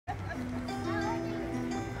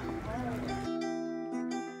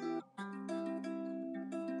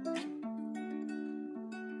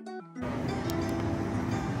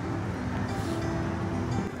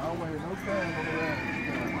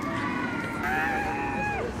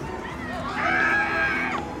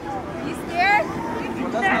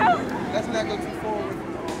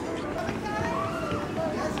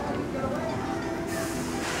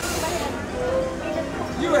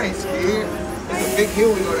here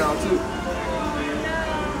we go down too.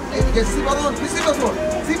 Hey, you get seatbelts on? Put seatbelts on.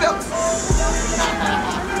 Seatbelts.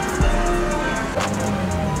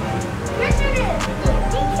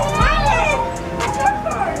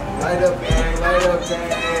 Light up, gang. Light up,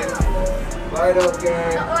 gang. Light up,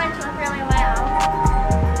 gang. The orange was really loud.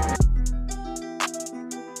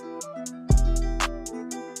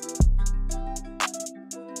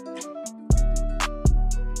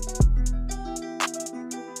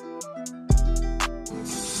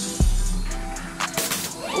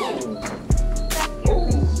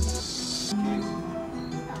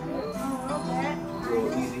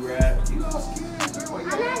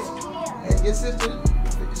 Your sister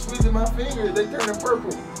squeezing my fingers, they turning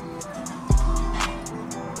purple.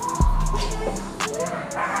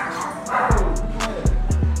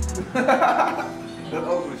 That's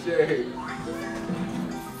over shade.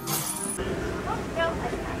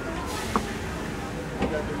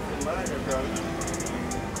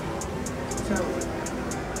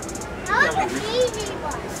 That was an easy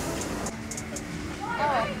one.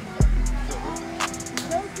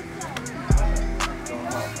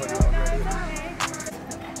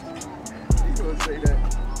 Say that.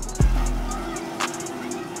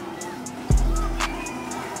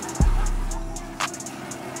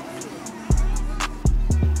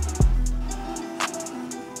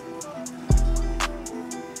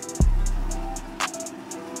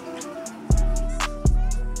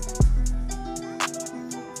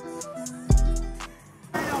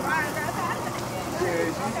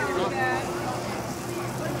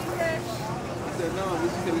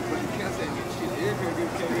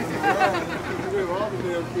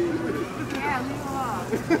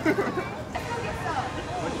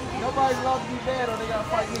 Nobody's allowed to be bad or they gotta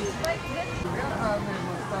fight me.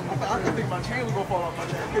 I think my chain will go fall off my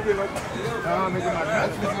neck.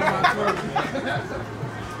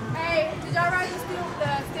 Hey, did y'all ride the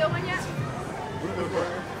steel one yet?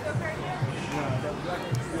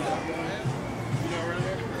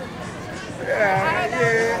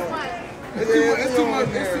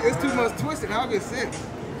 It's too much twisted. I'll get sick.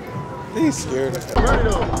 He's scared. Ready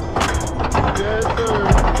though. Yes, sir.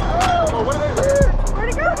 Oh, what are they? Where'd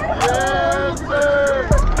it go? Yes, sir.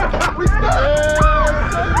 We stuck. Yes,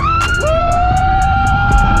 sir.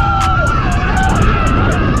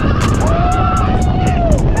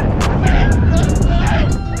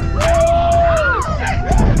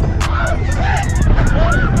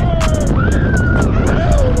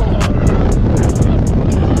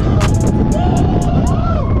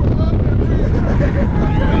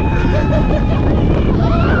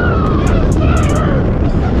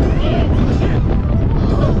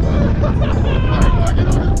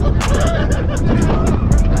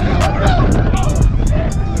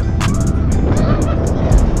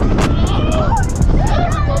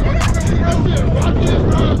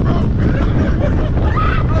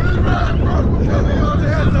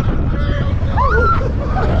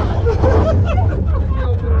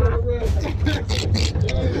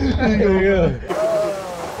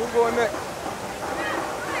 Who's going next?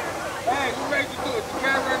 Hey, who made you do it? The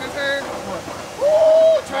camera in his hand? Woo!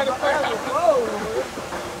 Trying to fight the flow.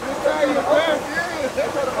 This time you're fast, yeah. They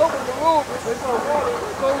try to open the room. They saw water.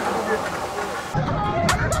 They closed it.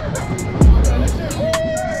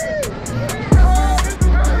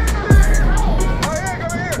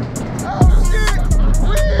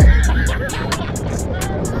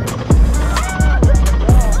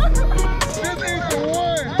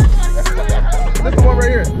 This the one right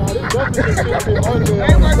here. No, this definitely is good for the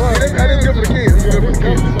I didn't good for the kids. It's good for the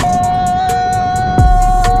kids.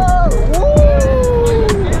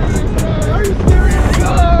 Are you serious?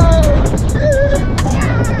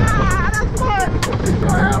 That's smart.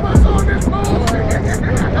 I have us on this move.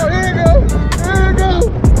 Oh, here you go. Here you go.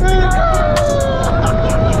 Here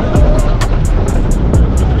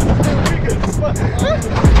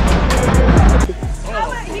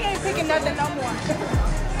Oh, he ain't picking nothing no more.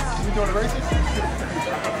 You doing the races?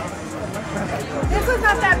 This was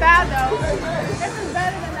not that bad though. This is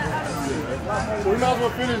better than that other one. So we might as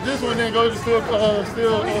well finish this one and then go to still. No, let's do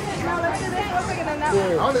this. We're bigger than that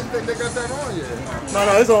one. I don't even think they got that wrong yet. No,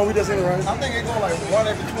 it's on. We just in it right. I think it go like one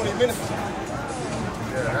every 20 minutes.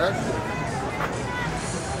 Yeah, that's it.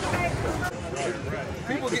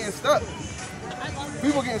 People getting stuck.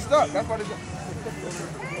 People getting stuck. That's why they go.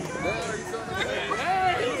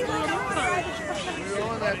 We're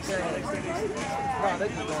on that thing. Nah, they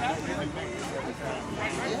just don't.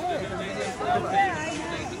 Yeah.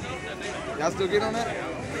 Y'all still get on that?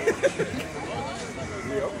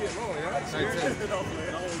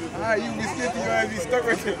 Alright, you be stiff, you gotta be stuck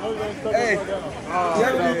right there. Hey,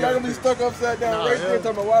 y'all gonna be stuck upside down right there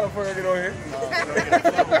talking about water before I get on here.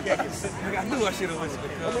 I knew I should have listened.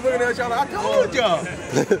 I'm looking at y'all like, I told y'all.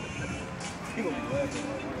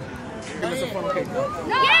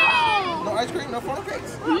 No! No ice cream, no funnel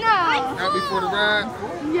cakes? No! Not before the ride?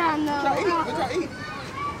 Yeah, no. What y'all eat? What y'all eat?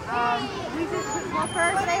 We just, well,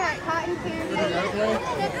 first they had cotton candy and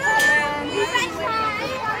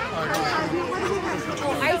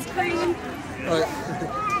ice cream. Alright.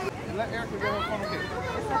 Let Erica get her funnel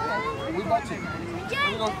cake. We bought two.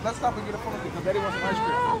 Let's stop and get a funnel cake because Daddy wants some ice cream.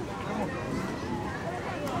 Come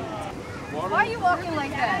on. Why are you walking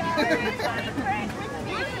like that?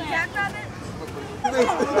 Jackrabbit? There's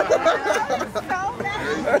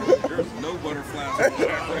no butterflies.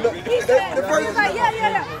 He said, he was like,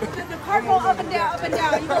 yeah. The cart go up and down. You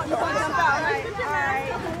gonna jump out, right?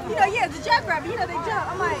 Alright. You know, yeah, the jackrabbit, you know, they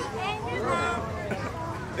jump. I'm like,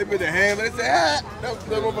 They put their hand, they say, ah! That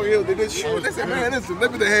motherfucker here, they just shoot. They said, man, listen, they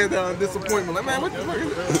put their hand down in disappointment. Like, man, what the fuck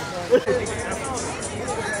is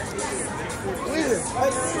it?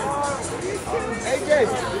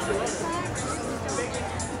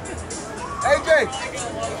 AJ!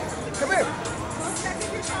 Come here!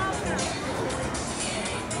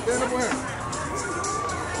 Stand up here.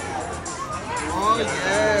 Oh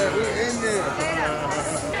yeah, we're in there.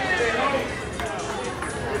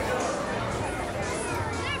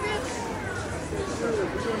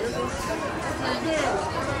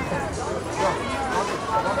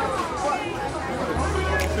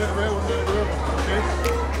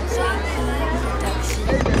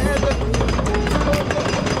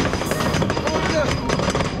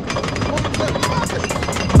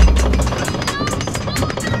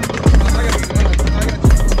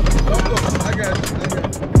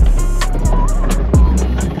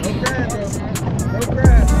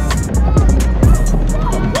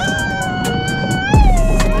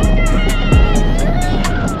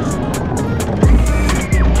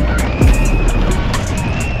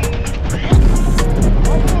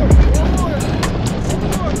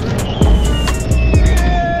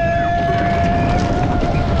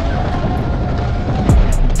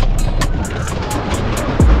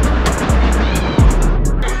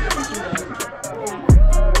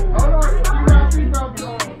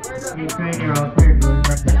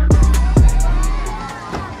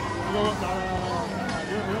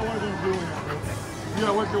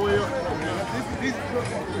 Yeah, work your way up.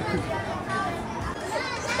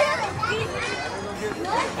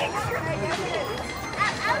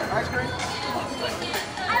 Ice cream?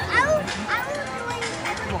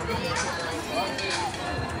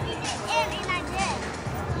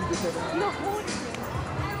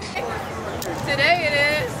 today it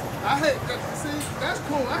is. I hate, see, that's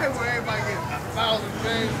cool. I hate when everybody gets 1,000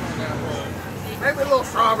 things on that one. Maybe a little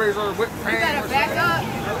strawberries or whipped cream. You better or back something. up.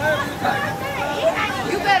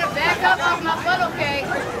 You better back up off my funnel cake.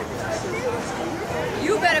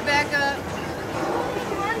 You better back up.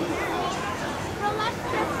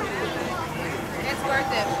 It's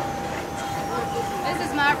worth it. This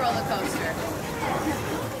is my roller coaster.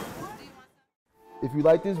 If you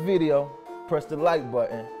like this video, press the like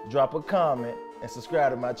button, drop a comment, and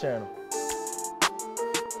subscribe to my channel.